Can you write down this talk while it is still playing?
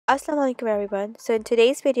Assalamualaikum everyone. So in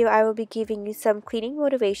today's video, I will be giving you some cleaning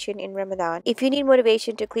motivation in Ramadan. If you need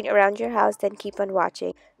motivation to clean around your house, then keep on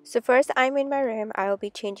watching. So first, I'm in my room. I will be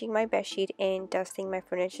changing my bedsheet and dusting my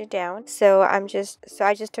furniture down. I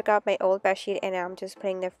just took out my old bedsheet and I'm just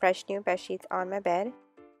putting the fresh new bedsheets on my bed.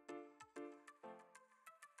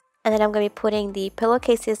 And then I'm going to be putting the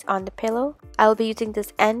pillowcases on the pillow. I will be using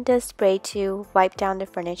this end spray to wipe down the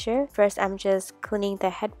furniture. First, I'm just cleaning the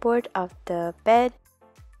headboard of the bed.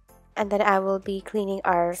 And then I will be cleaning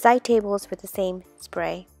our side tables with the same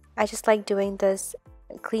spray. I just like doing this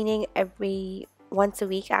cleaning every once a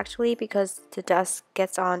week actually because the dust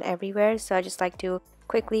gets on everywhere. So I just like to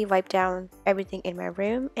quickly wipe down everything in my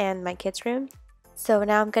room and my kids' room. So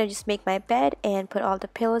now I'm going to just make my bed and put all the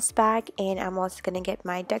pillows back, and I'm also going to get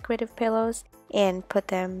my decorative pillows and put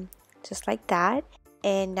them just like that.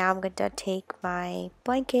 And now I'm going to take my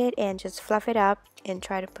blanket and just fluff it up and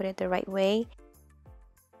try to put it the right way.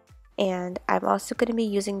 And I'm also going to be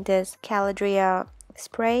using this Caladria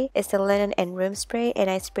spray. It's the linen and room spray, and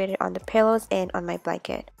I sprayed it on the pillows and on my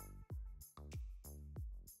blanket.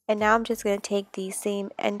 And now I'm just going to take the same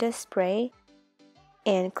Enda spray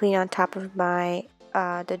and clean on top of my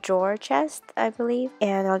the drawer chest, I believe.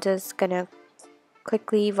 And I'm just going to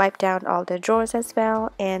quickly wipe down all the drawers as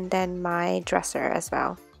well, and then my dresser as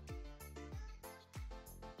well.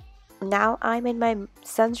 Now I'm in my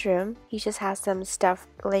son's room. He just has some stuff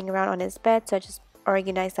laying around on his bed, so I just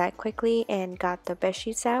organized that quickly and got the bed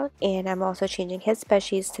sheets out. And I'm also changing his bed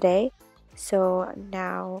sheets today. So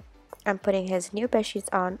now I'm putting his new bed sheets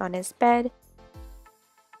on his bed.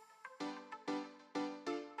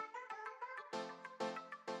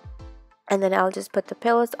 And then I'll just put the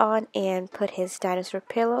pillows on and put his dinosaur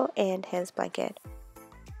pillow and his blanket.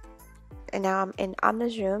 And now I'm in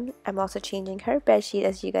Amna's room. I'm also changing her bedsheet,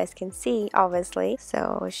 as you guys can see, obviously,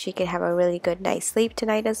 so she can have a really good night's sleep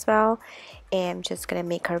tonight as well. And I'm just gonna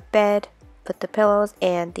make her bed, put the pillows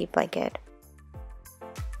and the blanket.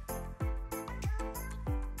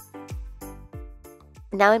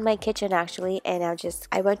 Now in my kitchen actually, and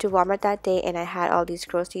I went to Walmart that day and I had all these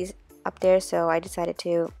groceries up there, so I decided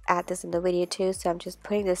to add this in the video too. So I'm just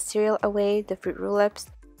putting the cereal away, the Fruit Roll-Ups.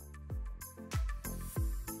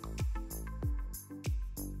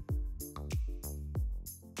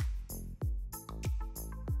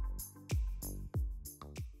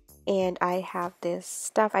 And I have this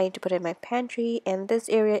stuff I need to put in my pantry, and this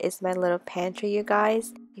area is my little pantry, you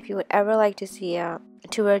guys. If you would ever like to see a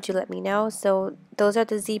tour, do let me know. So those are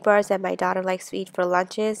the Z bars that my daughter likes to eat for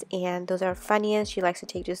lunches, and those are Funyuns she likes to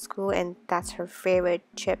take to school, and that's her favorite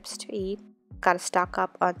chips to eat. Gotta stock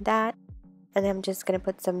up on that. And I'm just gonna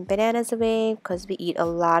put some bananas away because we eat a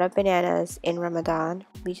lot of bananas in Ramadan.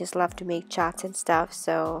 We just love to make chats and stuff,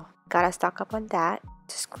 so gotta stock up on that.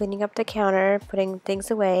 Just cleaning up the counter, putting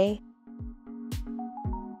things away.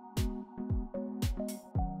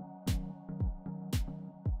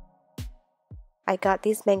 I got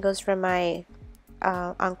these mangoes from my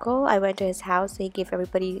uncle. I went to his house, so he gave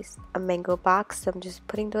everybody a mango box. So I'm just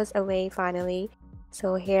putting those away finally.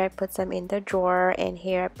 So here I put some in the drawer, and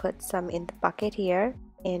here I put some in the bucket here.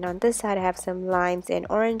 And on this side I have some limes and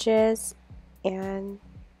oranges, and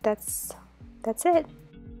that's it.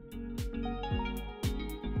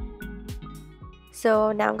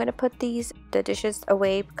 So now I'm gonna put the dishes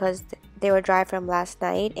away because they were dry from last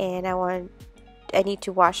night, and I need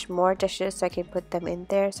to wash more dishes so I can put them in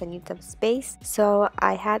there, so I need some space. So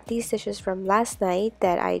I had these dishes from last night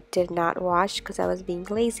that I did not wash because I was being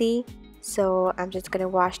lazy. So I'm just gonna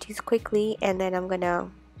wash these quickly, and then I'm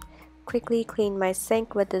gonna quickly clean my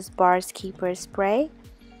sink with this Bars Keeper spray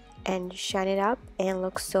and shine it up, and it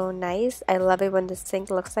looks so nice. I love it when the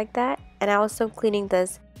sink looks like that. And I'm also cleaning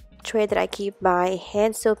this tray that I keep my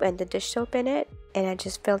hand soap and the dish soap in it, and I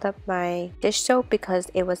just filled up my dish soap because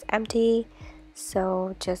it was empty.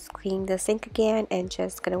 So just cleaning the sink again and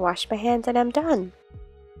just gonna wash my hands, and I'm done.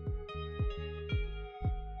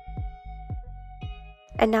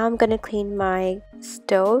 And now I'm gonna clean my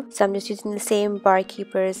stove. So I'm just using the same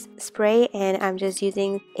Barkeeper's spray, and I'm just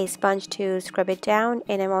using a sponge to scrub it down,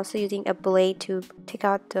 and I'm also using a blade to take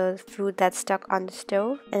out the food that's stuck on the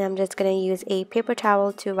stove. And I'm just gonna use a paper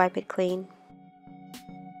towel to wipe it clean.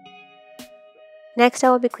 Next,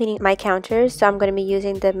 I will be cleaning my counters. So I'm going to be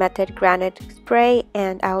using the Method Granite spray,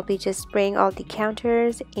 and I will be just spraying all the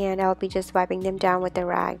counters, and I'll be just wiping them down with a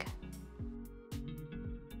rag.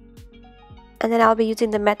 And then I'll be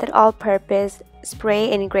using the Method All-Purpose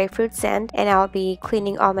spray in grapefruit scent, and I'll be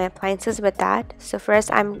cleaning all my appliances with that. So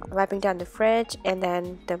first I'm wiping down the fridge, and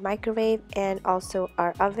then the microwave, and also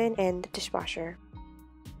our oven and the dishwasher.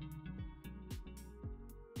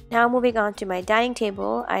 Now moving on to my dining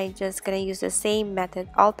table, I'm just gonna use the same method,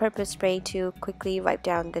 all-purpose spray, to quickly wipe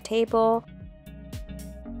down the table.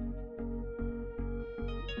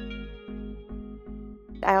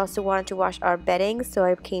 I also wanted to wash our bedding, so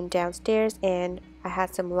I came downstairs and I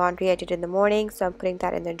had some laundry I did in the morning, so I'm putting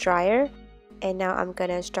that in the dryer. And now I'm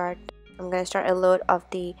gonna start a load of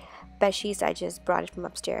the bed sheets I just brought it from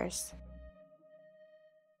upstairs.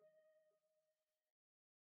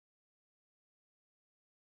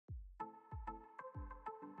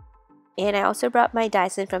 And I also brought my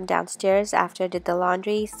Dyson from downstairs after I did the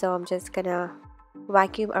laundry, so I'm just gonna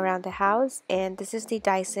vacuum around the house. And this is the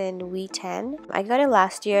Dyson V10. I got it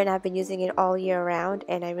last year and I've been using it all year round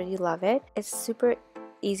and I really love it. It's super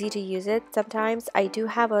easy to use it. Sometimes I do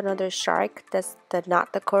have another Shark, that's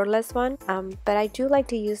not the cordless one, but I do like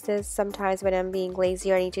to use this sometimes when I'm being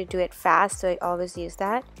lazy or I need to do it fast, so I always use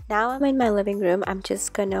that. Now I'm in my living room. I'm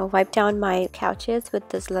just gonna wipe down my couches with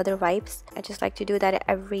this leather wipes. I just like to do that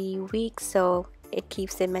every week so it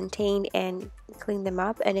keeps them maintained and clean them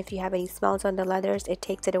up, and if you have any smells on the leathers, it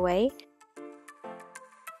takes it away.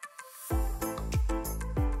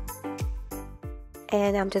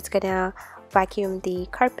 And I'm just gonna vacuum the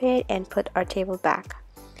carpet and put our table back.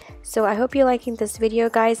 So I hope you're liking this video,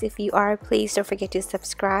 guys. If you are, please don't forget to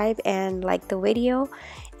subscribe and like the video,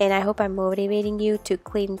 and I hope I'm motivating you to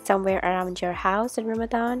clean somewhere around your house in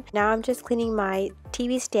Ramadan. Now I'm just cleaning my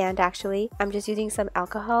TV stand. Actually, I'm just using some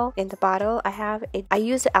alcohol in the bottle I have. I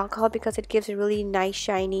use the alcohol because it gives a really nice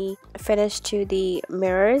shiny finish to the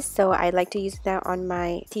mirrors, so I like to use that on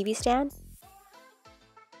my TV stand.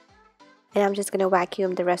 And I'm just gonna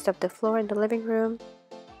vacuum the rest of the floor in the living room,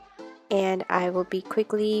 and I will be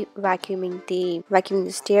quickly vacuuming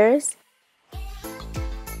the stairs.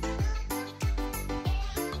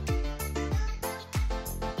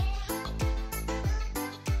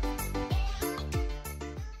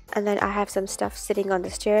 And then I have some stuff sitting on the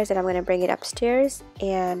stairs and I'm going to bring it upstairs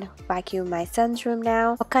and vacuum my son's room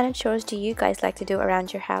now. What kind of chores do you guys like to do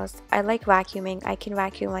around your house? I like vacuuming. I can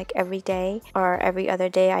vacuum like every day or every other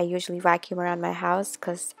day. I usually vacuum around my house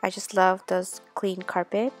because I just love those clean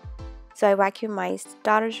carpet. So I vacuum my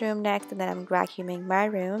daughter's room next, and then I'm vacuuming my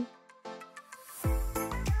room.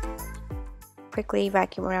 Quickly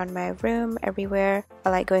vacuum around my room everywhere. I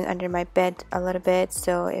like going under my bed a little bit,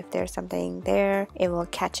 so if there's something there, it will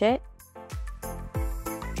catch it.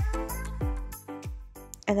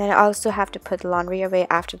 And then I also have to put laundry away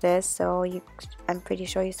after this, so I'm pretty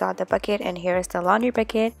sure you saw the bucket, and here's the laundry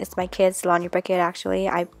bucket. It's my kids' laundry bucket actually.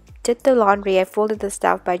 I did the laundry, I folded the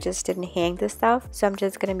stuff, but I just didn't hang the stuff, so I'm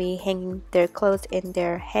just gonna be hanging their clothes in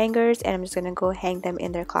their hangers, and I'm just gonna go hang them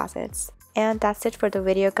in their closets. And that's it for the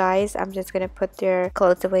video, guys. I'm just gonna put their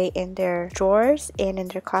clothes away in their drawers and in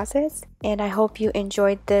their closets. And I hope you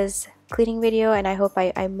enjoyed this cleaning video, and I hope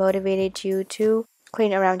I motivated you to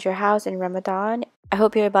clean around your house in Ramadan. I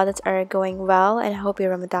hope your ibadats are going well, and I hope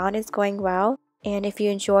your Ramadan is going well. And if you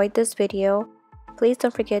enjoyed this video, please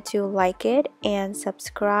don't forget to like it and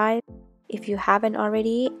subscribe if you haven't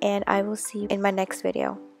already, and I will see you in my next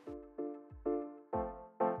video.